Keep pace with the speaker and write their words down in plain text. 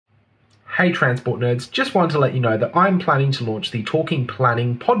Hey Transport Nerds, just wanted to let you know that I'm planning to launch the Talking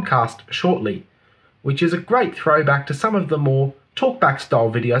Planning podcast shortly, which is a great throwback to some of the more talkback style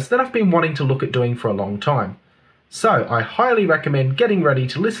videos that I've been wanting to look at doing for a long time. So I highly recommend getting ready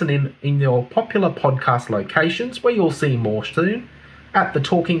to listen in your popular podcast locations, where you'll see more soon, at the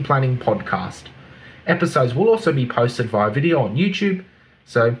Talking Planning podcast. Episodes will also be posted via video on YouTube,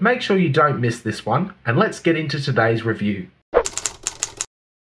 so make sure you don't miss this one, and let's get into today's review.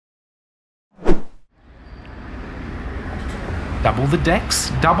 Double the decks,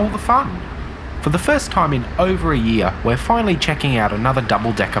 double the fun. For the first time in over a year, we're finally checking out another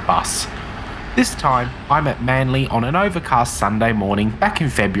double-decker bus. This time, I'm at Manly on an overcast Sunday morning back in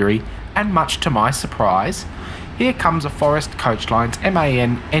February, and much to my surprise, here comes a Forest Coachlines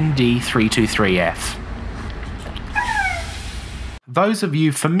MAN ND323F. Those of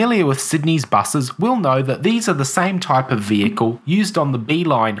you familiar with Sydney's buses will know that these are the same type of vehicle used on the B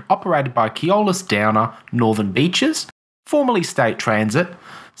line operated by Keolis Downer Northern Beaches, formerly State Transit,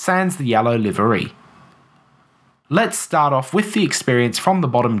 sans the yellow livery. Let's start off with the experience from the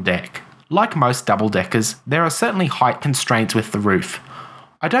bottom deck. Like most double-deckers, there are certainly height constraints with the roof.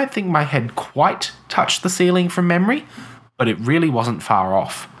 I don't think my head quite touched the ceiling from memory, but it really wasn't far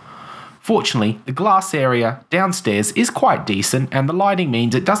off. Fortunately, the glass area downstairs is quite decent, and the lighting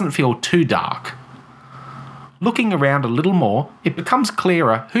means it doesn't feel too dark. Looking around a little more, it becomes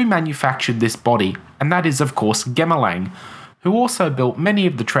clearer who manufactured this body, and that is of course Gemilang, who also built many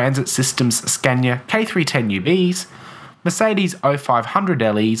of the Transit Systems Scania K310UBs, Mercedes 0500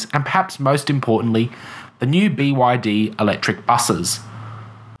 LEs, and perhaps most importantly, the new BYD electric buses.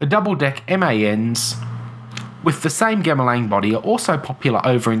 The double-deck MANs with the same Gemilang body are also popular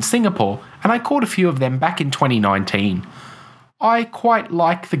over in Singapore, and I caught a few of them back in 2019. I quite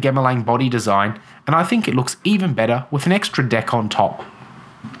like the Gemilang body design, and I think it looks even better with an extra deck on top.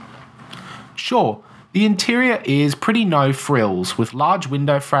 Sure, the interior is pretty no frills, with large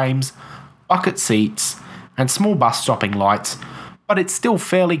window frames, bucket seats, and small bus stopping lights, but it's still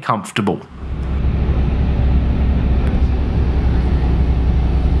fairly comfortable.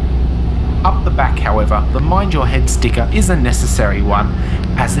 Up the back, however, the Mind Your Head sticker is a necessary one,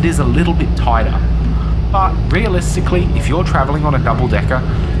 as it is a little bit tighter. But realistically, if you're travelling on a double-decker,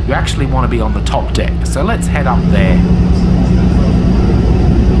 you actually want to be on the top deck, so let's head up there.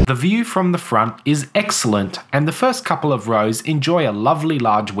 The view from the front is excellent, and the first couple of rows enjoy a lovely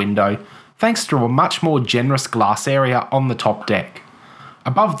large window, thanks to a much more generous glass area on the top deck.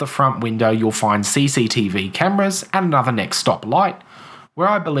 Above the front window you'll find CCTV cameras and another next stop light, where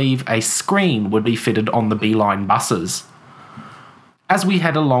I believe a screen would be fitted on the B-line buses. As we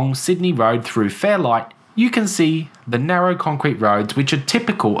head along Sydney Road through Fairlight, you can see the narrow concrete roads which are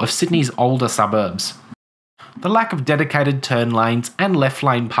typical of Sydney's older suburbs. The lack of dedicated turn lanes and left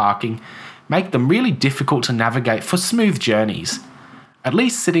lane parking make them really difficult to navigate for smooth journeys. At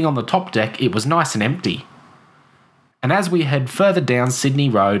least sitting on the top deck it was nice and empty. And as we head further down Sydney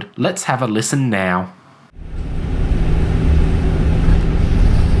Road, let's have a listen now.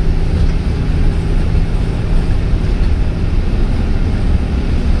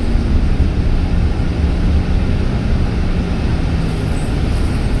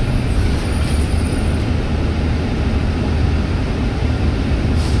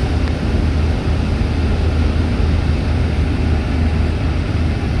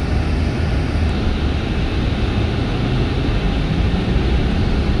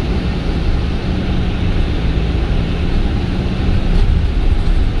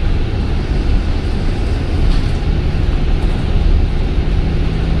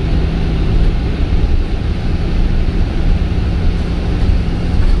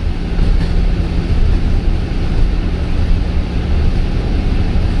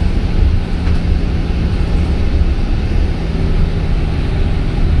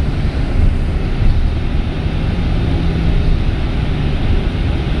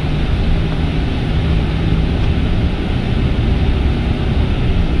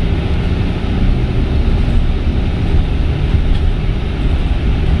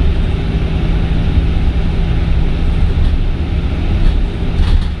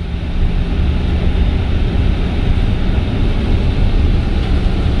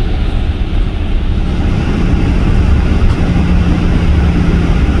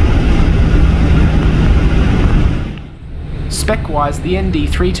 Spec-wise, the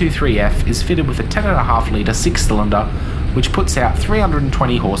ND323F is fitted with a 10.5 litre 6-cylinder, which puts out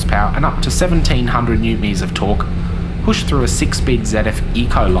 320 horsepower and up to 1700 Nm of torque, pushed through a 6-speed ZF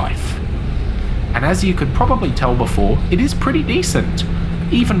Eco-Life. And as you could probably tell before, it is pretty decent,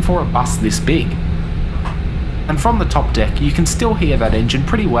 even for a bus this big. And from the top deck, you can still hear that engine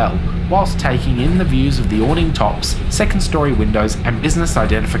pretty well, whilst taking in the views of the awning tops, second story windows and business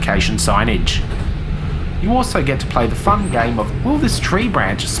identification signage. You also get to play the fun game of, will this tree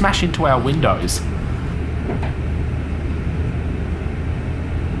branch smash into our windows?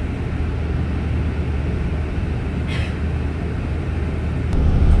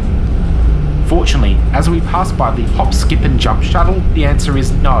 Fortunately, as we pass by the hop, skip and jump shuttle, the answer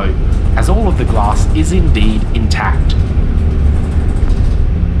is no, as all of the glass is indeed intact.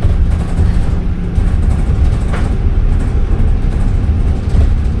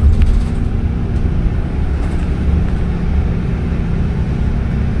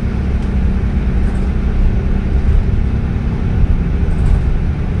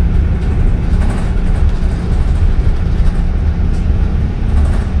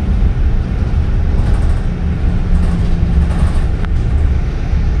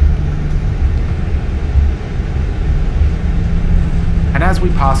 As we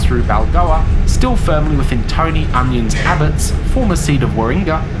pass through Balgoa, still firmly within Tony Onion's Abbott's former seat of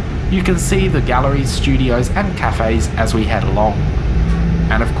Warringah, you can see the galleries, studios and cafes as we head along.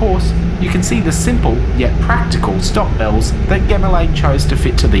 And of course, you can see the simple yet practical stop bells that Gemilang chose to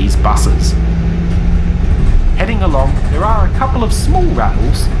fit to these buses. Heading along, there are a couple of small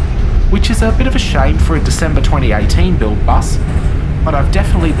rattles, which is a bit of a shame for a December 2018 build bus, but I've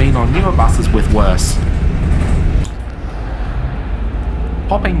definitely been on newer buses with worse.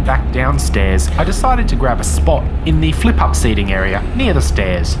 Hopping back downstairs, I decided to grab a spot in the flip-up seating area near the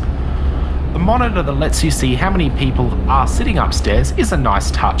stairs. The monitor that lets you see how many people are sitting upstairs is a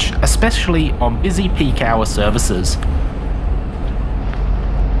nice touch, especially on busy peak hour services.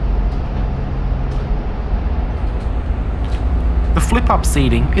 The flip-up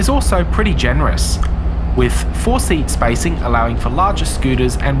seating is also pretty generous, with 4-seat spacing allowing for larger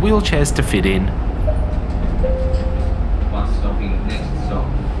scooters and wheelchairs to fit in.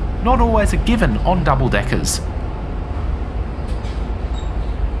 Not always a given on double-deckers.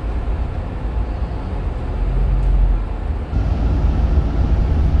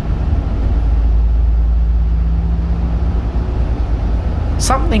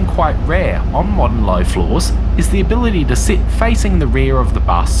 Something quite rare on modern low floors is the ability to sit facing the rear of the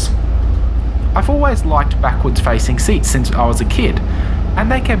bus. I've always liked backwards facing seats since I was a kid,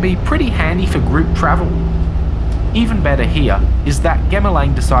 and they can be pretty handy for group travel. Even better here is that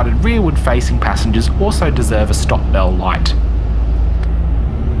Gemilang decided rearward facing passengers also deserve a stop bell light.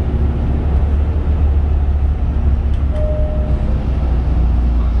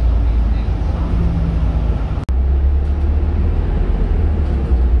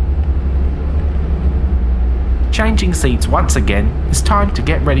 Changing seats once again, it's time to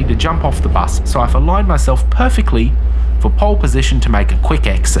get ready to jump off the bus, so I've aligned myself perfectly for pole position to make a quick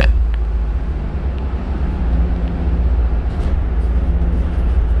exit.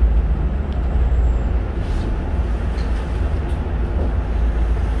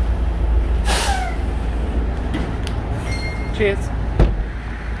 Cheers.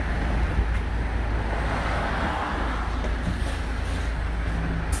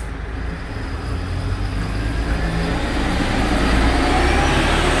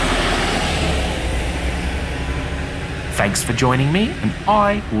 Thanks for joining me, and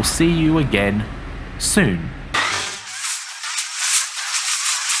I will see you again soon.